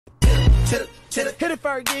Hit it,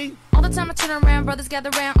 Fergie. All the time I turn around, brothers gather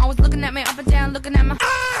around, always looking at me up and down, looking at my.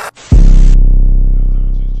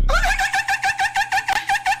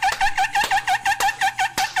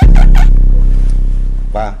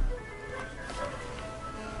 Bye.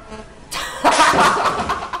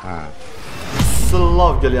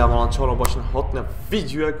 سلاف قال يا مران شلون باش نحطنا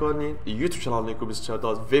فيديو كوني يوتيوب شانل نكون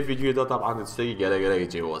بالشهادات في فيديو ده طبعا تستيقي قال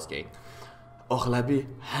يجي واسكين اغلبي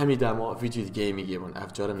حميده ما فيديو جيمنج يمون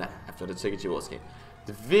افجرنا افجر تستيقي جي واسكين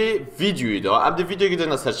في فيديو ده ابدا فيديو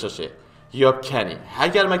قدرنا سرچشه ياب كاني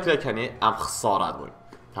اگر مكره كاني ام خسارت بوي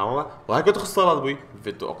تمام و اگر تو خسارت بوي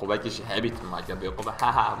فيديو عقوبه كش حبيت ما قبل عقوبه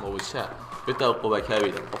ها ما وشه فيديو عقوبه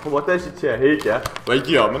كبيره عقوبتش چه هيك و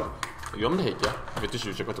يوم يوم هيك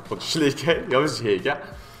بتشوف شكوت بخدش ليك يوم هيك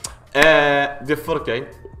دي فرقين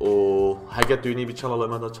وحاجات دوني بالشانل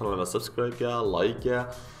ما ده شانل سبسكرايب كا لايك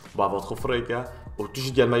بعض خفريك وتجي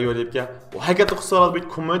ديال ما يوليك وحاجات خسارات بيت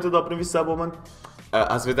كومنت ده بريفي سابومن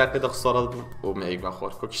از فيديو كده خسارات ومعيك باخر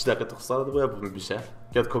كوكش دقيقه خسارات بو بشه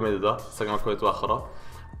كده كومنت ده سجل كومنت اخره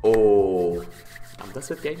عم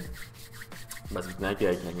دست كاين بس بتناقي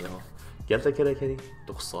يعني قلت كده كده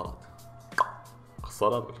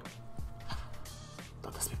خسارات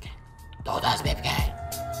Todas bebgay. Todas bebgay.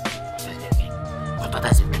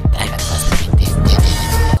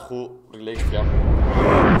 Goed, relax ja.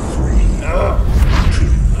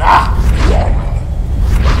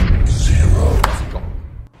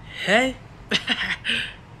 Hey.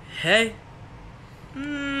 Hey.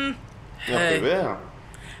 Hey.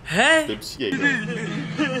 Hey.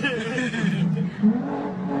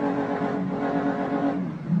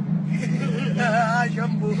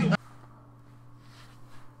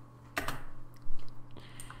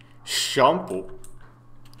 Shampoo.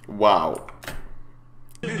 Wow.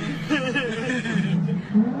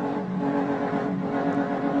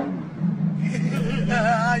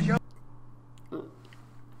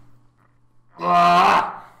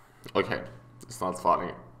 Okay, it's not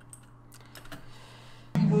funny.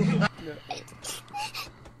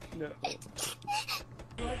 No.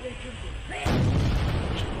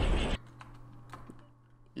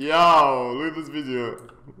 Yo, look at this video.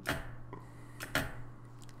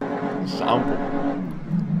 Shampoo.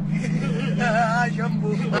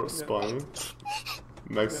 Spain,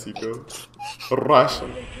 Mexico, Russia.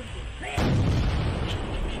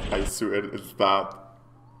 I swear it's that.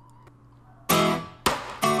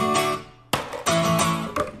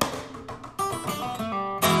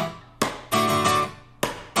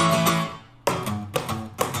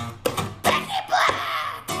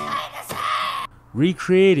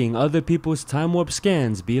 Recreating other people's time warp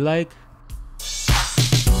scans be like.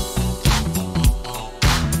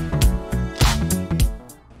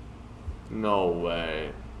 No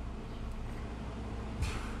way.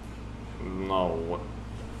 No way.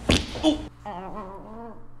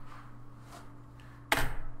 Oh.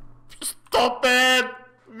 Stop it,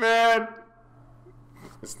 man.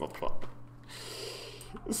 It's not fun.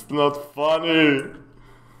 It's not funny.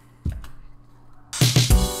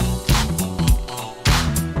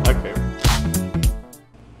 Okay.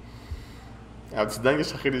 Ja, het is denk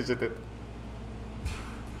ik dat je zit dit.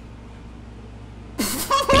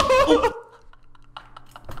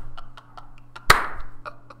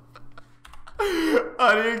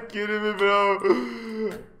 Are you kidding me, bro?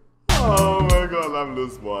 Oh my god, I'm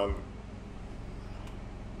this one.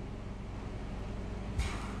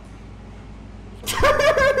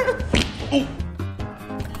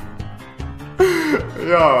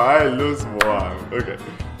 Yo, I lose one. Okay,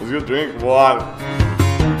 let's go drink one.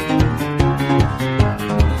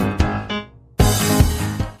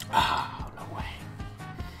 No way.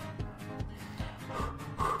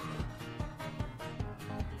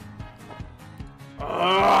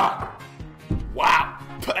 Wow.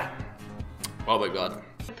 Oh my god.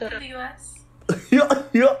 The US.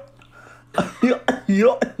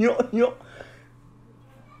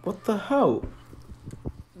 What the hell?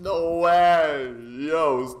 No way. Yo,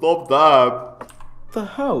 stop that. What the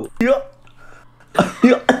hell? The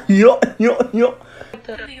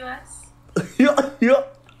US.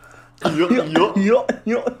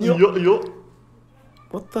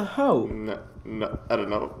 What the hell? No, I don't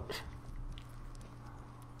know.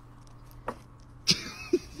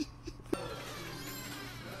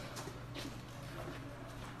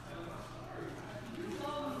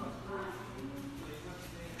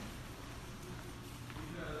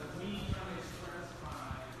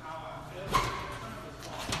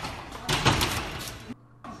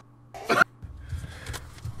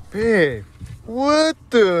 Babe, what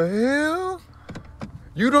the hell?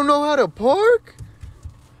 You don't know how to park?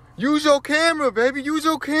 Use your camera, baby. Use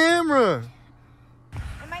your camera.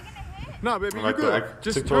 Am I gonna hit? Nah, baby, you're Like, good.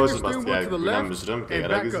 Just turn your steering wheel to the left and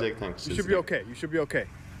back up. You should be okay. You should be okay.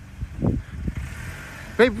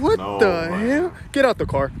 Babe, what No, the man. hell? Get out the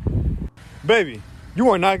car. Baby, you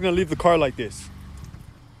are not gonna leave the car like this.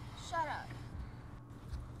 Shut up.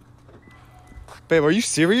 Babe, are you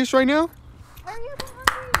serious right now? Hurry up and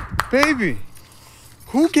hurry. Baby,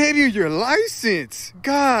 who gave you your license?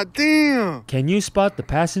 God damn. Can you spot the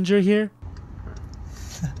passenger here?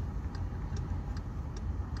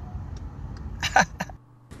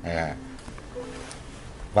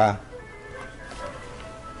 Vâng.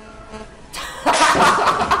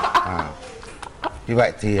 Như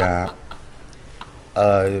vậy thì vâng.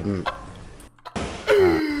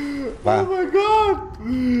 Oh my god!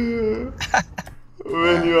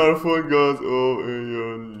 When your phone goes off in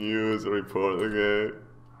your news report, okay?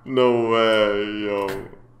 No way, yo.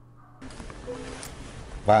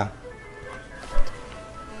 Vâng.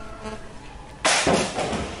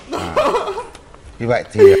 Như vậy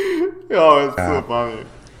thì Yo, it's so funny.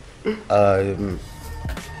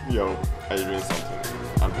 Yo, are you doing something?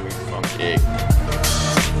 I'm doing some egg.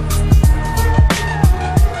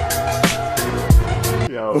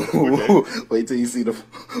 Yo, okay. Wait till you see the.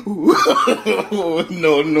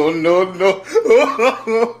 No, no, no, no.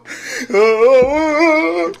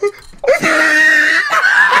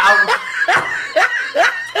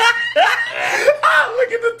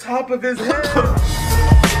 Look at the top of his head.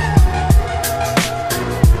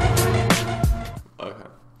 Okay.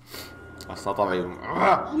 That's not all even.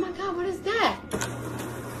 Oh my god, what is that?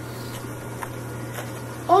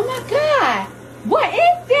 Oh my god! What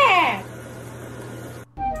is that?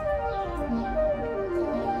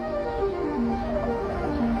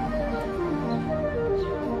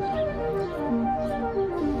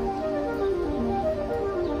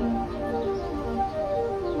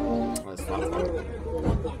 That's not funny.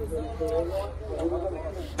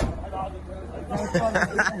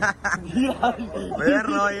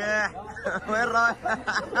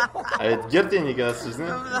 Evet, gerçekten kadar siz ne?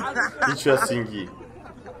 Hiç yasingi.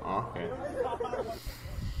 Okay.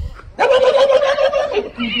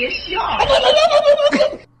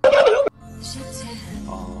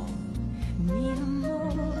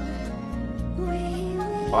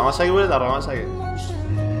 Ramasaki boleh tak Ramasaki?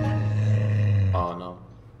 Oh no.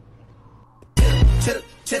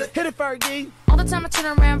 Hit it, Fergie. All the time I turn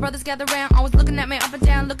around, brothers gather round, always looking at me up and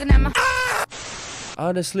down, looking at my.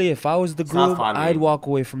 Honestly, if I was the not groom, funny. I'd walk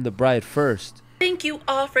away from the bride first. Thank you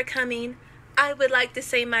all for coming. I would like to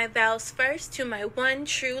say my vows first to my one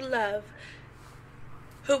true love,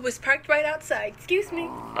 who was parked right outside. Excuse me.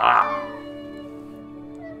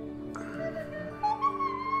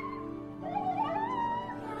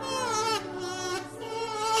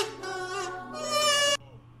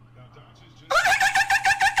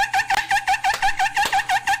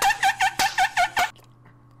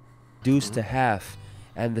 Reduced to half,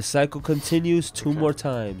 and the cycle continues two more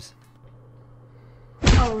times.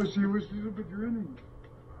 Oh, she was a bit grinning.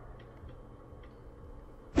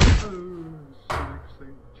 Oh,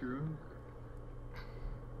 sexy drunk.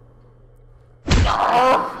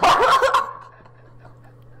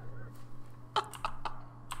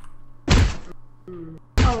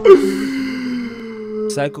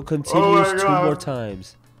 Cycle continues two God. more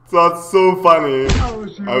times. That's so funny. Oh,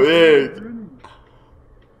 she I was mean, grinning.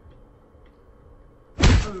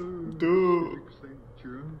 dude. Sexy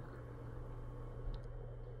drunk.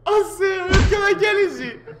 Asyik, kena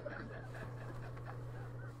gelişi.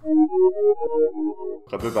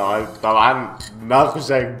 خطي طبعا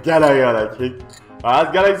ناقشة جلا هيك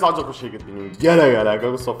بعد جلا يصعد خوش هيك الدنيا جلا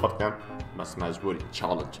قالوا صفر كان بس مجبوري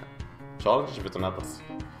تشالنج شفت ناقص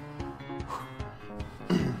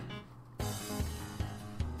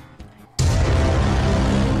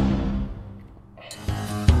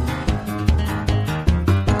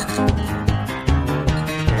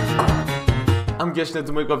ام گشت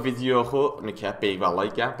تو میگم ویدیو خو نکه بیگ و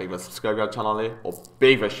لایک کن بیگ و سابسکرایب کن کانالی و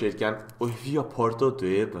بیگ و شیر کن و ویدیو پارت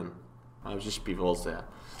دوی بن همچنین بیوازه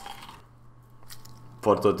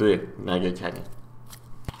پارت دوی نگه کنی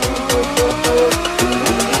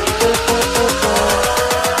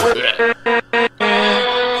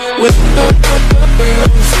with